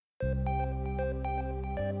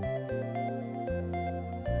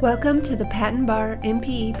Welcome to the Patent Bar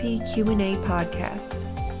MPEP Q&A podcast.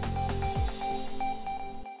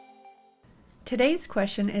 Today's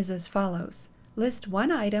question is as follows. List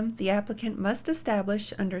one item the applicant must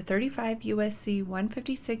establish under 35 U.S.C.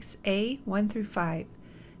 156A 1 through 5.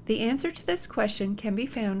 The answer to this question can be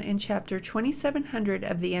found in Chapter 2700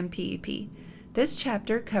 of the MPEP. This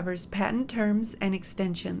chapter covers patent terms and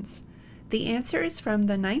extensions. The answer is from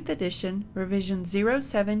the 9th edition, revision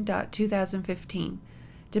 07.2015.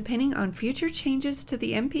 Depending on future changes to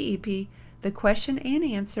the MPEP, the question and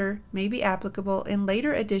answer may be applicable in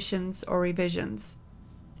later editions or revisions.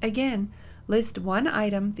 Again, list one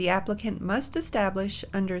item the applicant must establish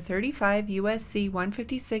under 35 U.S.C.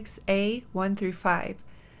 156A 1 through 5.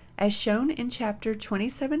 As shown in Chapter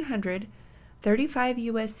 2700, 35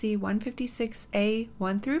 U.S.C. 156A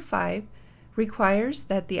 1 through 5 requires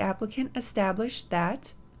that the applicant establish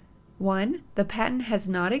that 1. The patent has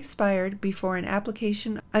not expired before an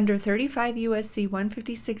application under 35 U.S.C.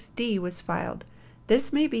 156D was filed.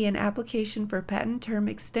 This may be an application for patent term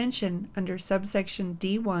extension under subsection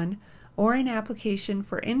D1 or an application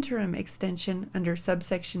for interim extension under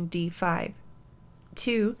subsection D5.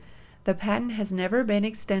 2. The patent has never been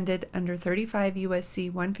extended under 35 U.S.C.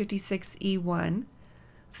 156E1.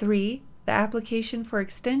 3. The application for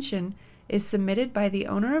extension is submitted by the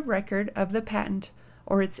owner of record of the patent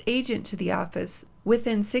or its agent to the office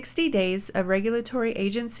within 60 days of regulatory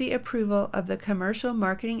agency approval of the commercial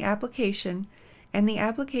marketing application, and the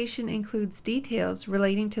application includes details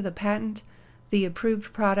relating to the patent, the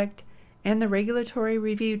approved product, and the regulatory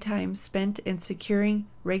review time spent in securing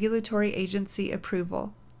regulatory agency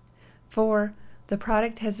approval. 4. The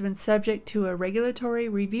product has been subject to a regulatory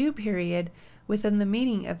review period within the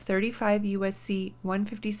meaning of 35 U.S.C.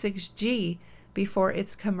 156G before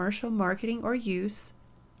its commercial marketing or use.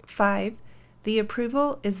 5. The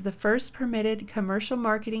approval is the first permitted commercial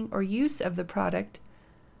marketing or use of the product.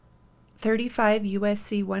 35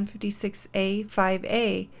 U.S.C. 156A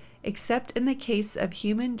 5A, except in the case of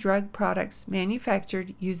human drug products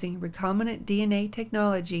manufactured using recombinant DNA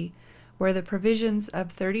technology, where the provisions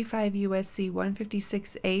of 35 U.S.C.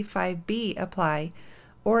 156A 5B apply,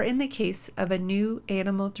 or in the case of a new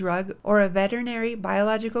animal drug or a veterinary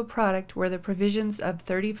biological product where the provisions of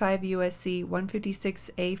 35 U.S.C.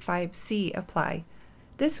 156A 5C apply.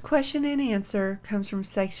 This question and answer comes from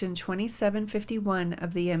Section 2751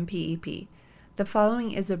 of the MPEP. The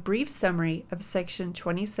following is a brief summary of Section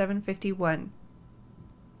 2751.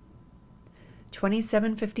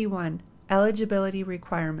 2751. Eligibility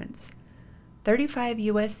requirements. 35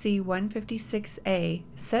 U.S.C. 156A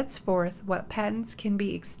sets forth what patents can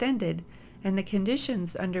be extended and the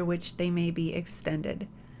conditions under which they may be extended.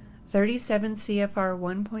 37 CFR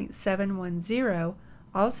 1.710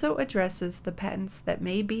 also addresses the patents that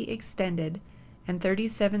may be extended, and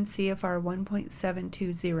 37 CFR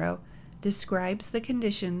 1.720 describes the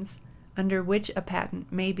conditions under which a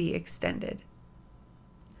patent may be extended.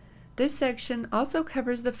 This section also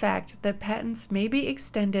covers the fact that patents may be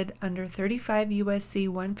extended under 35 U.S.C.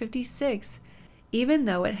 156 even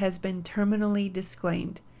though it has been terminally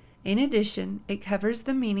disclaimed. In addition, it covers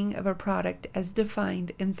the meaning of a product as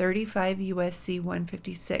defined in 35 U.S.C.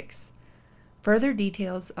 156. Further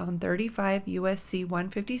details on 35 U.S.C.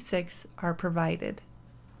 156 are provided.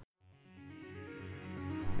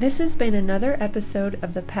 This has been another episode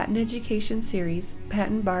of the Patent Education Series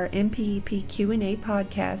Patent Bar MPEP Q&A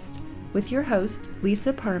podcast with your host,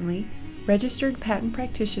 Lisa Parmley, Registered Patent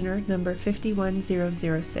Practitioner number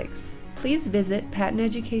 51006. Please visit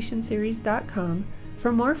patenteducationseries.com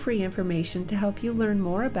for more free information to help you learn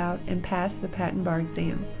more about and pass the Patent Bar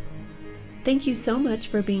exam. Thank you so much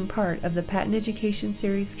for being part of the Patent Education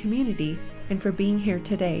Series community and for being here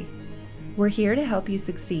today. We're here to help you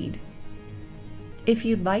succeed. If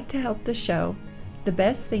you'd like to help the show, the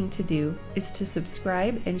best thing to do is to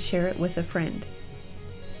subscribe and share it with a friend.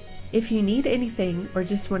 If you need anything or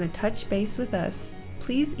just want to touch base with us,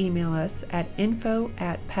 please email us at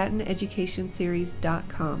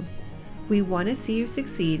info@patenteducationseries.com. We want to see you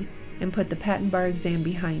succeed and put the Patent Bar exam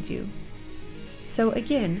behind you. So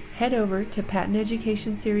again, head over to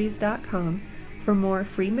patenteducationseries.com for more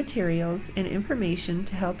free materials and information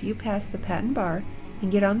to help you pass the Patent Bar and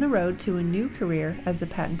get on the road to a new career as a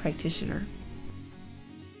patent practitioner.